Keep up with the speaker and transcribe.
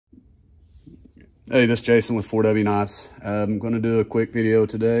Hey, this is Jason with 4W Knives. I'm going to do a quick video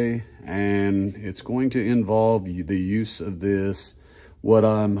today, and it's going to involve the use of this, what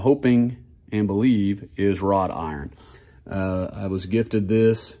I'm hoping and believe is wrought iron. I was gifted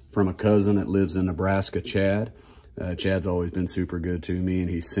this from a cousin that lives in Nebraska, Chad. Chad's always been super good to me, and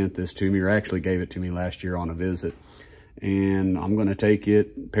he sent this to me, or actually gave it to me last year on a visit. And I'm going to take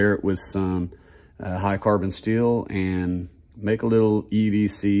it, pair it with some high carbon steel, and make a little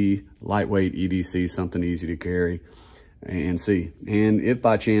EDC, lightweight EDC, something easy to carry, and see. And if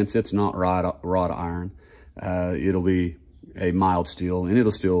by chance it's not wrought iron, it'll be a mild steel, and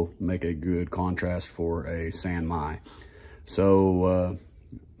it'll still make a good contrast for a San Mai. So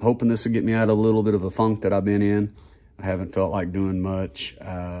hoping this will get me out of a little bit of a funk that I've been in. I haven't felt like doing much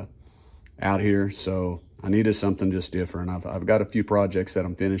out here, so I needed something just different. I've got a few projects that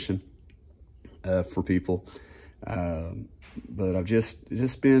I'm finishing for people. But I've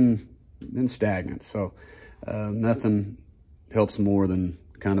just been stagnant. So nothing helps more than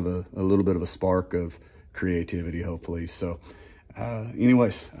kind of a little bit of a spark of creativity, hopefully. So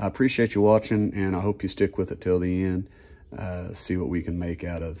anyways, I appreciate you watching, and I hope you stick with it till the end. See what we can make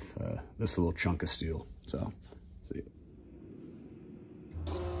out of this little chunk of steel. So see you.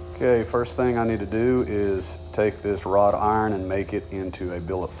 Okay, first thing I need to do is take this wrought iron and make it into a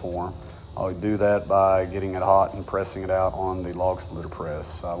billet form. I'll do that by getting it hot and pressing it out on the log splitter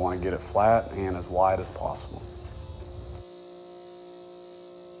press. I want to get it flat and as wide as possible.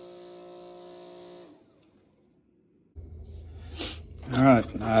 All right,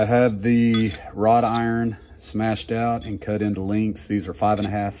 I have the wrought iron smashed out and cut into lengths. These are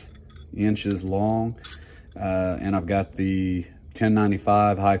 5.5 inches long, and I've got the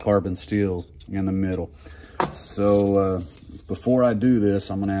 1095 high carbon steel in the middle. So before I do this,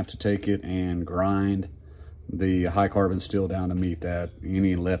 I'm gonna have to take it and grind the high carbon steel down to meet that.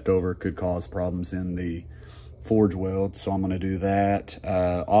 Any leftover could cause problems in the forge weld, so I'm gonna do that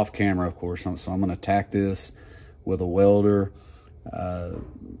off camera, of course. So I'm gonna tack this with a welder,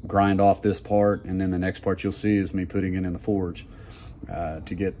 grind off this part, and then the next part you'll see is me putting it in the forge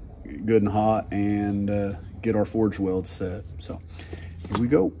to get good and hot and get our forge weld set. So here we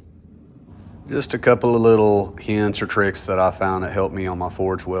go. Just a couple of little hints or tricks that I found that helped me on my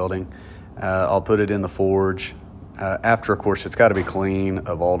forge welding. I'll put it in the forge. After, of course, it's got to be clean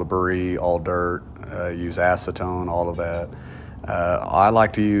of all debris, all dirt, use acetone, all of that. I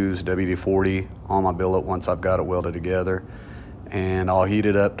like to use WD-40 on my billet once I've got it welded together. And I'll heat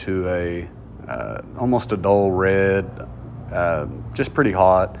it up to a almost a dull red, just pretty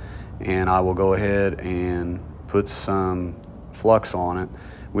hot. And I will go ahead and put some flux on it,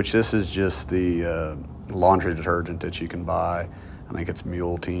 which this is just the laundry detergent that you can buy. I think it's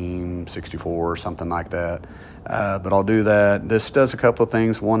Mule Team 64 or something like that. But I'll do that. This does a couple of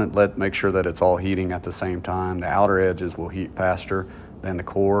things. One, make sure that it's all heating at the same time. The outer edges will heat faster than the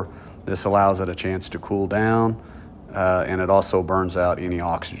core. This allows it a chance to cool down, and it also burns out any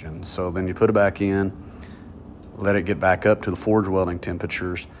oxygen. So then you put it back in, let it get back up to the forge welding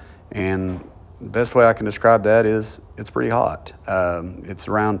temperatures, and the best way I can describe that is it's pretty hot. It's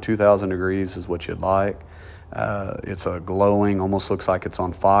around 2,000 degrees is what you'd like. It's a glowing, almost looks like it's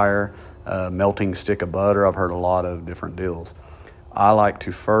on fire, melting stick of butter. I've heard a lot of different deals. I like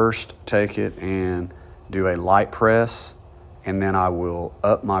to first take it and do a light press, and then I will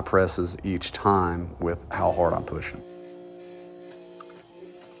up my presses each time with how hard I'm pushing.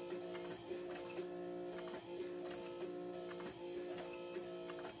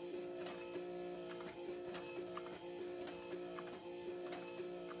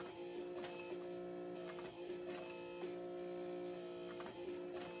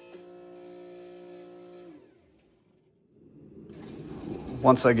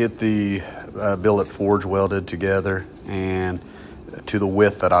 Once I get the billet forge welded together and to the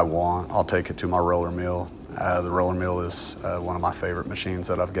width that I want, I'll take it to my roller mill. The roller mill is one of my favorite machines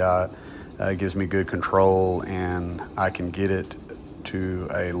that I've got. It gives me good control, and I can get it to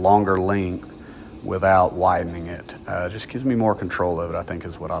a longer length without widening it. Just gives me more control of it, I think,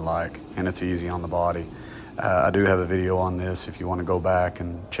 is what I like, and it's easy on the body. I do have a video on this if you want to go back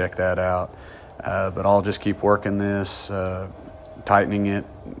and check that out. But I'll just keep working this, tightening it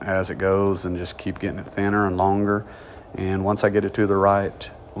as it goes, and just keep getting it thinner and longer. And once I get it to the right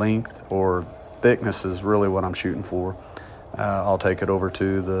length, or thickness is really what I'm shooting for, I'll take it over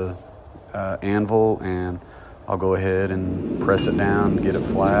to the anvil, and I'll go ahead and press it down, get it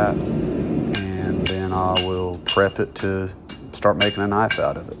flat, and then I will prep it to start making a knife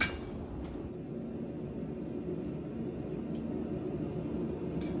out of it.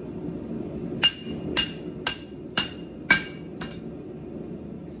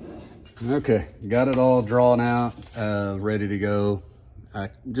 Okay, got it all drawn out, ready to go. I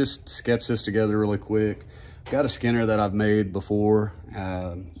just sketched this together really quick. Got a skinner that I've made before,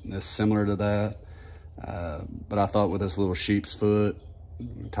 that's similar to that. But I thought with this little sheep's foot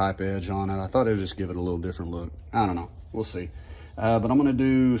type edge on it, I thought it would just give it a little different look. I don't know, we'll see. But I'm gonna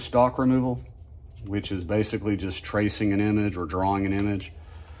do stock removal, which is basically just tracing an image or drawing an image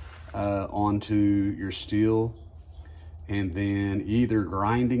onto your steel, and then either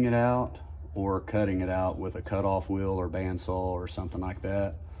grinding it out or cutting it out with a cutoff wheel or bandsaw or something like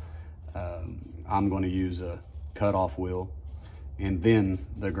that. I'm going to use a cutoff wheel and then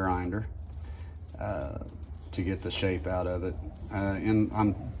the grinder to get the shape out of it. And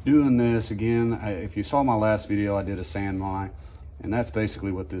I'm doing this again. If you saw my last video, I did a sand my, and that's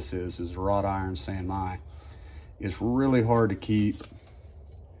basically what this is wrought iron sand my. It's really hard to keep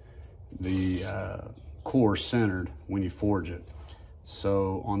the core centered when you forge it.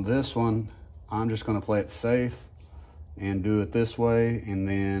 So on this one, I'm just going to play it safe and do it this way, and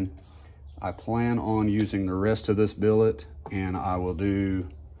then I plan on using the rest of this billet, and I will do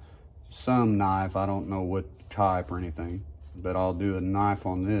some knife. I don't know what type or anything, but I'll do a knife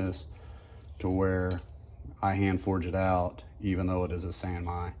on this to where I hand forge it out, even though it is a sand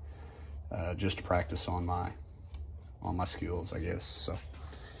my, just to practice on my skills, I guess. So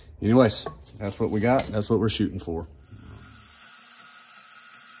anyways, that's what we got. That's what we're shooting for.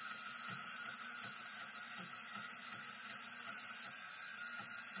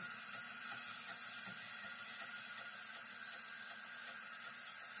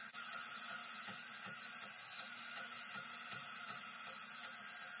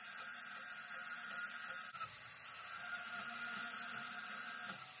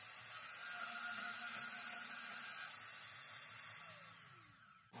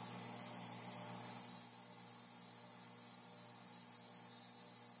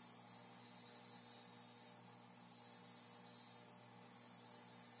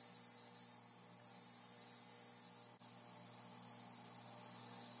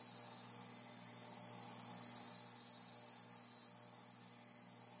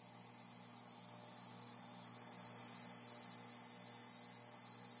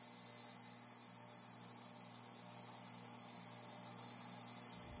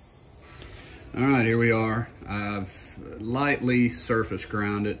 All right, here we are. I've lightly surface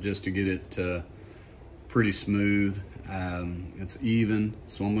ground it just to get it pretty smooth. It's even,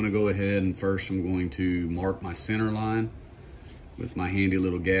 so I'm gonna go ahead and first I'm going to mark my center line with my handy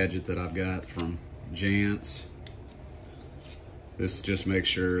little gadget that I've got from Jantz. This just makes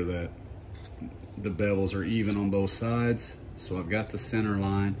sure that the bevels are even on both sides. So I've got the center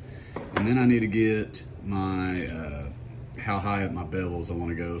line, and then I need to get my how high at my bevels I want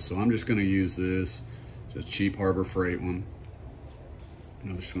to go. So I'm just going to use this, just cheap Harbor Freight one,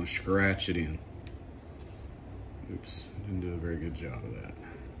 and I'm just going to scratch it in. Oops, didn't do a very good job of that.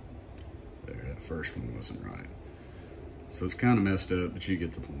 There, that first one wasn't right. So it's kind of messed up, but you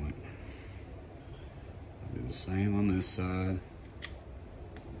get the point. I'll do the same on this side.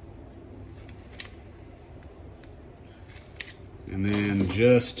 And then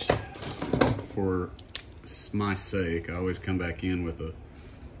just for my sake, I always come back in with a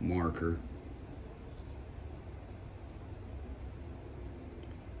marker.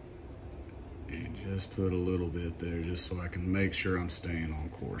 And just put a little bit there just so I can make sure I'm staying on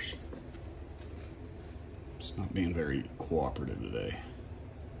course. It's not being very cooperative today.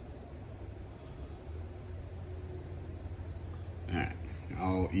 All right,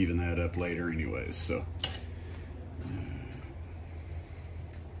 I'll even that up later anyways, so.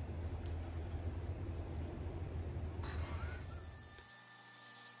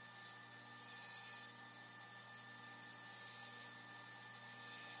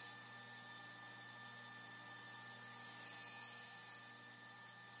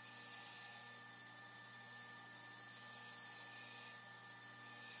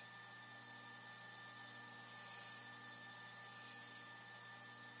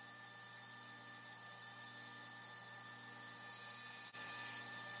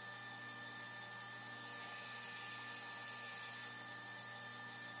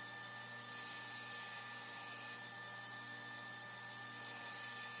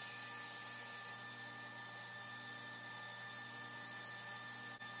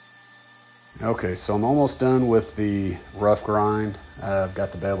 Okay, so I'm almost done with the rough grind. I've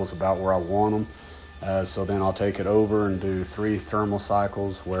got the bevels about where I want them. So then I'll take it over and do 3 thermal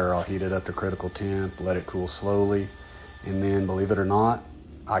cycles where I'll heat it up to critical temp, let it cool slowly. And then, believe it or not,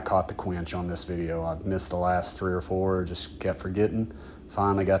 I caught the quench on this video. I missed the last 3 or 4, just kept forgetting.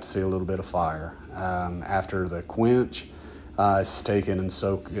 Finally got to see a little bit of fire. After the quench, I take it and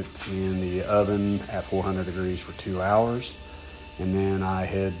soak it in the oven at 400 degrees for 2 hours. And then I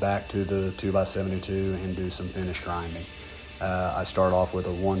head back to the 2x72 and do some finish grinding. I start off with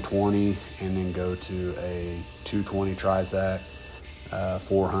a 120 and then go to a 220 Trizac,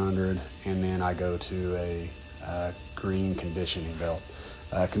 400, and then I go to a green conditioning belt.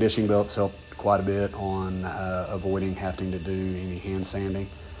 Conditioning belts help quite a bit on avoiding having to do any hand sanding,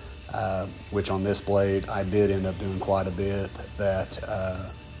 which on this blade I did end up doing quite a bit. But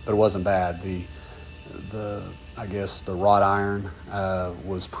it wasn't bad. I guess the wrought iron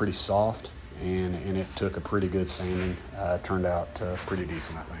was pretty soft, and it took a pretty good sanding. Turned out pretty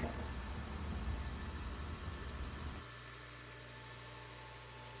decent, I think.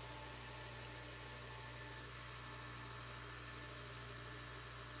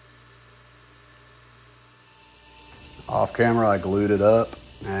 Off camera, I glued it up,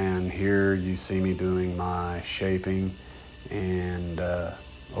 and here you see me doing my shaping and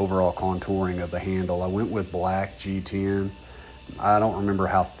overall contouring of the handle. I went with black G10. I don't remember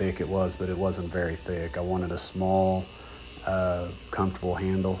how thick it was, but it wasn't very thick. I wanted a small, comfortable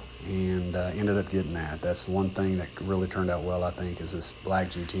handle, and ended up getting that. That's one thing that really turned out well, I think, is this black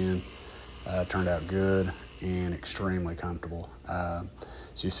G10. Turned out good and extremely comfortable. So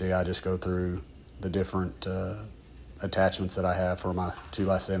you see, I just go through the different attachments that I have for my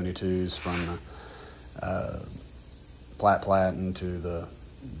 2x72s, from the flat platen to the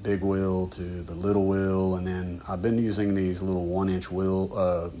big wheel to the little wheel, and then I've been using these little 1-inch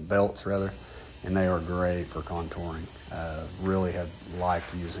wheel belts rather, and they are great for contouring. Really have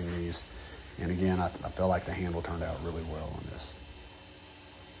liked using these, and again, I felt like the handle turned out really well on this.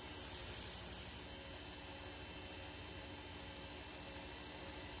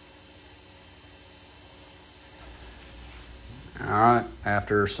 All right,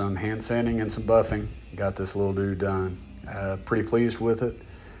 after some hand sanding and some buffing, got this little dude done. Pretty pleased with it.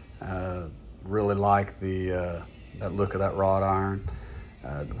 Really like that look of that wrought iron.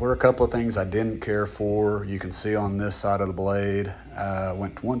 There were a couple of things I didn't care for. You can see on this side of the blade,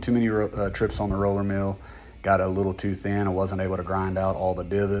 went one too many trips on the roller mill, got a little too thin. I wasn't able to grind out all the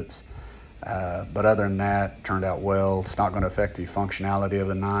divots. But other than that, turned out well. It's not going to affect the functionality of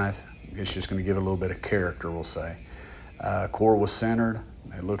the knife. It's just going to give it a little bit of character, we'll say. Core was centered.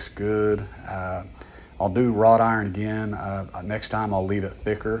 It looks good. I'll do wrought iron again. Next time I'll leave it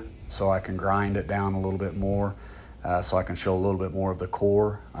thicker so I can grind it down a little bit more, so I can show a little bit more of the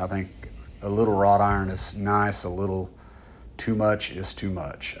core. I think a little wrought iron is nice, a little too much is too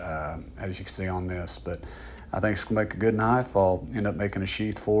much, as you can see on this. But I think it's gonna make a good knife. I'll end up making a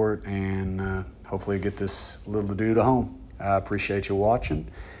sheath for it, and hopefully get this little dude to home. I appreciate you watching.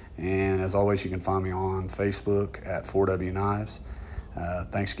 And as always, you can find me on Facebook at 4W Knives.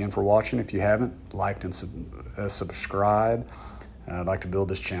 Thanks again for watching. If you haven't liked and subscribe, I'd like to build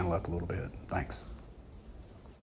this channel up a little bit. Thanks.